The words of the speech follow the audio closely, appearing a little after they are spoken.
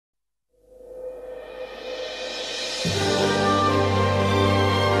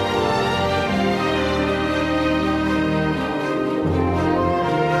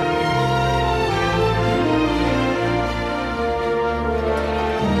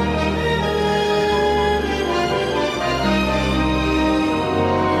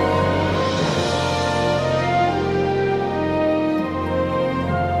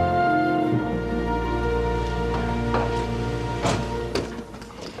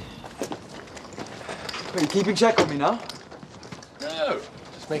Are you keeping check on me now? No,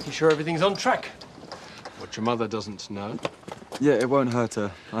 just making sure everything's on track. What your mother doesn't know. Yeah, it won't hurt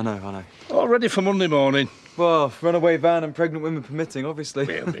her. I know. All ready for Monday morning. Well, runaway van and pregnant women permitting, obviously.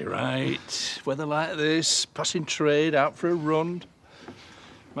 We'll be right. Weather like this, passing trade, out for a run.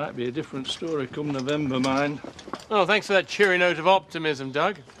 Might be a different story come November, mind. Oh, thanks for that cheery note of optimism,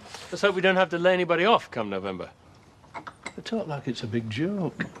 Doug. Let's hope we don't have to lay anybody off come November. They talk like it's a big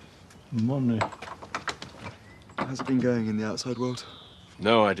joke. Money. How's it been going in the outside world?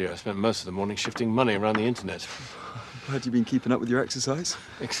 No idea. I spent most of the morning shifting money around the internet. I'm glad you've been keeping up with your exercise.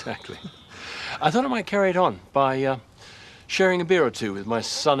 Exactly. I thought I might carry it on by sharing a beer or two with my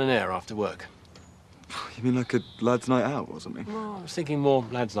son and heir after work. You mean like a lad's night out or something? Well, I was thinking more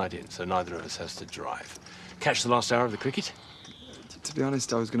lads' night in, so neither of us has to drive. Catch the last hour of the cricket? To be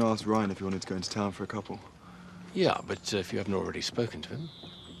honest, I was going to ask Ryan if he wanted to go into town for a couple. Yeah, but if you haven't already spoken to him...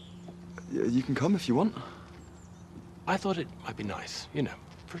 Yeah, you can come if you want. I thought it might be nice, you know,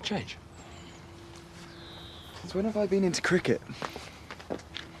 for a change. Since when have I been into cricket?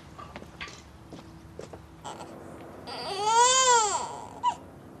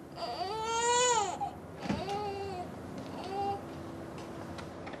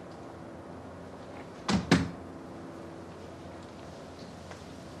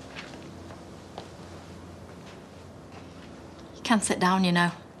 You can sit down, you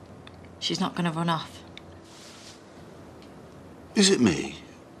know. She's not going to run off. Is it me?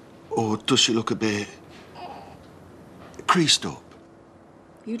 Or does she look a bit creased up?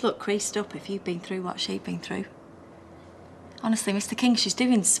 You'd look creased up if you'd been through what she'd been through. Honestly, Mr. King, she's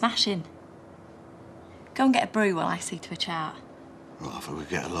doing smashing. Go and get a brew while I see to a chart. Right, if we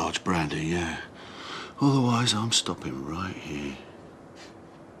get a large brandy, yeah. Otherwise, I'm stopping right here.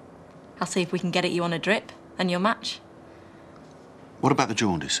 I'll see if we can get it you on a drip and you'll match. What about the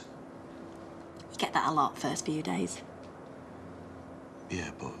jaundice? You get that a lot first few days.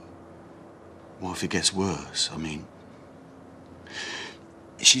 Yeah, but what if it gets worse? I mean,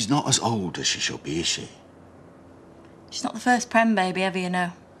 she's not as old as she should be, is she? She's not the first prem baby ever, you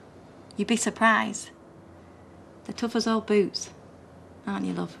know. You'd be surprised. They're tough as old boots, aren't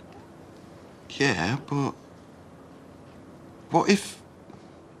you, love? Yeah, but what if...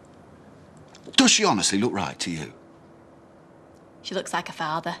 Does she honestly look right to you? She looks like a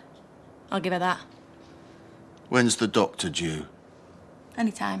father. I'll give her that. When's the doctor due?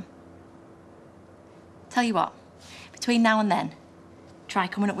 Anytime. Tell you what, between now and then, try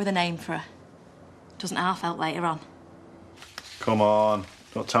coming up with a name for her. Doesn't half help later on. Come on.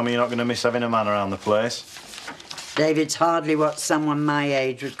 Don't tell me you're not going to miss having a man around the place. David's hardly what someone my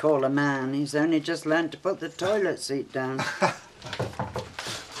age would call a man. He's only just learned to put the toilet seat down.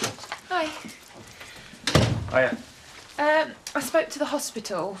 Hi. Hiya. I spoke to the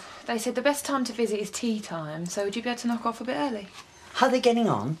hospital. They said the best time to visit is tea time, so would you be able to knock off a bit early? How are they getting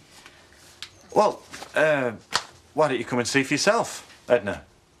on? Well, why don't you come and see for yourself, Edna?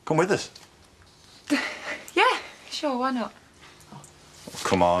 Come with us. Yeah, sure, why not?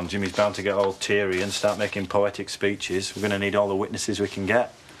 Come on, Jimmy's bound to get all teary and start making poetic speeches. We're going to need all the witnesses we can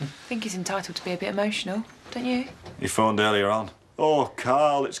get. I think he's entitled to be a bit emotional, don't you? He phoned earlier on. Oh,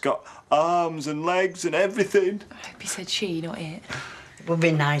 Carl, it's got arms and legs and everything. I hope he said she, not it. It would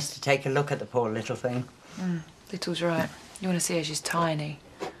be nice to take a look at the poor little thing. Little's right. You want to see her, she's tiny.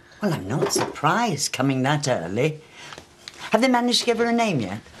 Well, I'm not surprised coming that early. Have they managed to give her a name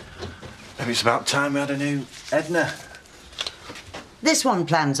yet? Maybe it's about time we had a new Edna. This one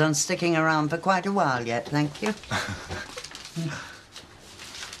plans on sticking around for quite a while yet, thank you.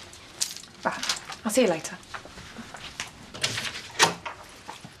 Right, I'll see you later.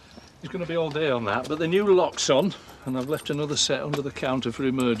 It's going to be all day on that, but the new lock's on, and I've left another set under the counter for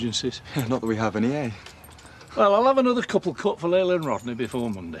emergencies. Not that we have any, eh? Well, I'll have another couple cut for Layla and Rodney before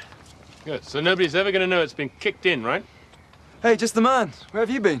Monday. Good. So nobody's ever going to know it's been kicked in, right? Hey, just the man. Where have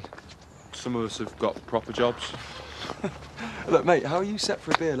you been? Some of us have got proper jobs. Look, mate, how are you set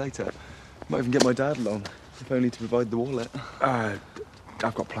for a beer later? Might even get my dad along, if only to provide the wallet. I've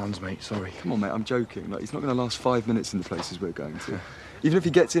got plans, mate, sorry. Come on, mate, I'm joking. Like, he's not going to last 5 minutes in the places we're going to. Even if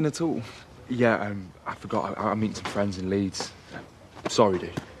he gets in at all. Yeah, I forgot. I'm meeting some friends in Leeds. Sorry,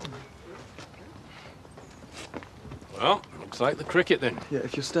 dude. Well, looks like the cricket then. Yeah,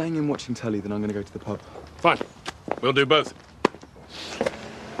 if you're staying in watching telly, then I'm going to go to the pub. Fine. We'll do both.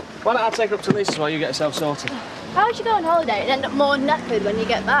 Why don't I take her up to Lisa's while you get yourself sorted? How would you go on holiday and end up more knackered when you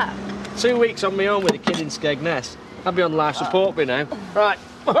get back? 2 weeks on my own with a kid in Skegness. I'll be on life support by now. Right.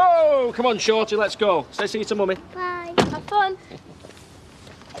 Oh, come on, Shorty, let's go. Say see you to Mummy. Bye. Have fun.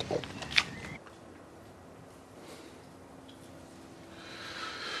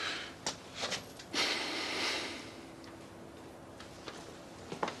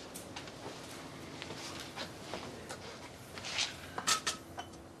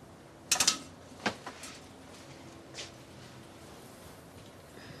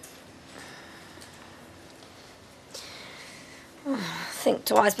 think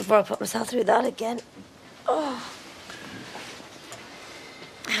twice before I put myself through that again. Oh.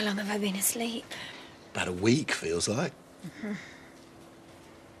 How long have I been asleep? About a week, feels like. Have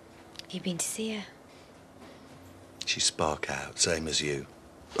you been to see her? She's spark out, same as you.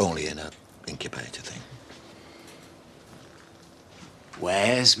 Only in a incubator thing.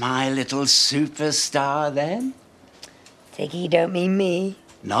 Where's my little superstar, then? Take it you don't mean me.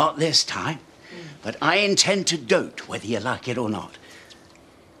 Not this time. But I intend to dote, whether you like it or not.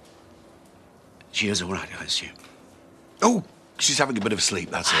 She is all right, I assume. Oh, she's having a bit of a sleep,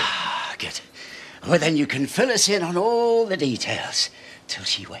 that's all. Ah, good. Well, then you can fill us in on all the details till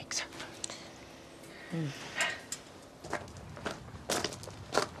she wakes up.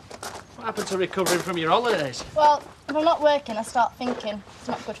 What happened to recovering from your holidays? Well, if I'm not working, I start thinking. It's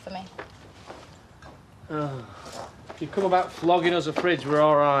not good for me. Oh. If you come about flogging us a fridge, we're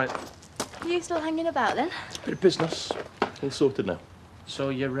all right. Are you still hanging about, then? Bit of business. All sorted now. So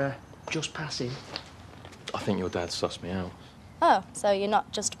you're just passing? I think your dad sussed me out. Oh, so you're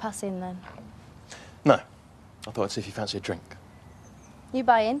not just passing, then? No. I thought I'd see if you fancy a drink. You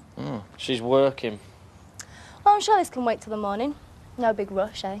buying? She's working. Well, I'm sure this can wait till the morning. No big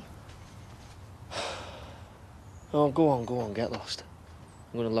rush, eh? Oh, go on, get lost.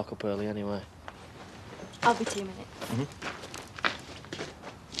 I'm going to lock up early anyway. I'll be 2 minutes.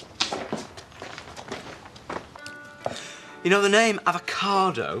 You know, the name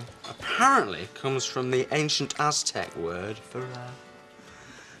avocado apparently comes from the ancient Aztec word for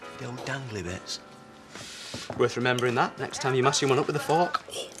the old dangly bits. Worth remembering that next time you mash one up with a fork.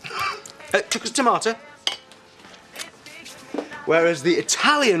 Tomato. Whereas the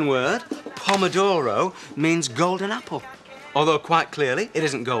Italian word pomodoro means golden apple. Although quite clearly it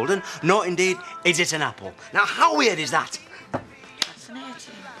isn't golden, nor indeed is it an apple. Now, how weird is that?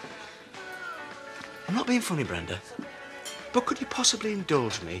 Fascinating. I'm not being funny, Brenda. But could you possibly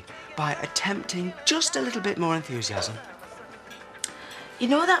indulge me by attempting just a little bit more enthusiasm? You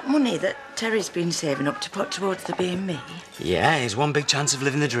know that money that Terry's been saving up to put towards the B&Me? Yeah, here's one big chance of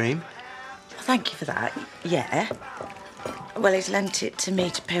living the dream. Thank you for that, yeah. Well, he's lent it to me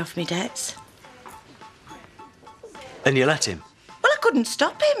to pay off my debts. And you let him? Well, I couldn't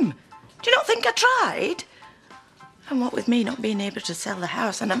stop him. Do you not think I tried? And what with me not being able to sell the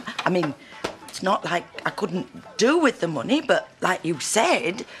house, and I mean, it's not like I couldn't do with the money, but like you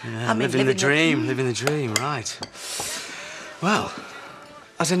said, Yeah, I mean, living the dream, right. Well,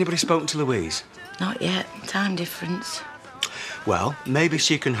 has anybody spoken to Louise? Not yet. Time difference. Well, maybe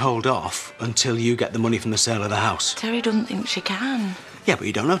she can hold off until you get the money from the sale of the house. Terry doesn't think she can. Yeah, but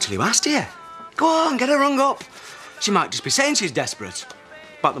you don't know till you ask, do you? Go on, get her rung up. She might just be saying she's desperate.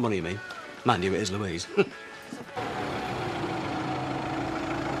 About the money, you mean? Mind you, it is Louise.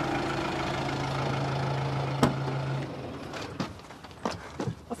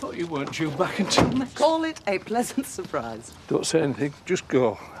 I thought you weren't due back until next... Call it a pleasant surprise. Don't say anything. Just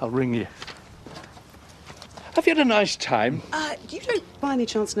go. I'll ring you. Have you had a nice time? You don't by any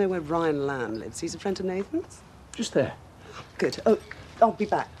chance know where Ryan Lamb lives? He's a friend of Nathan's? Just there. Good. Oh, I'll be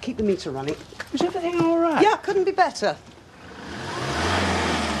back. Keep the meter running. Is everything all right? Yeah, couldn't be better.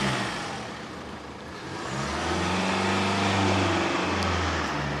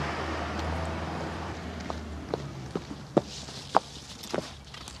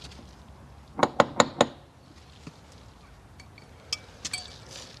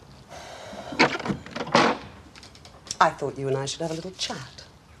 I thought you and I should have a little chat.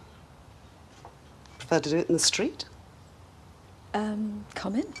 Prefer to do it in the street?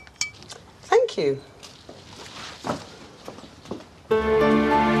 Come in. Thank you.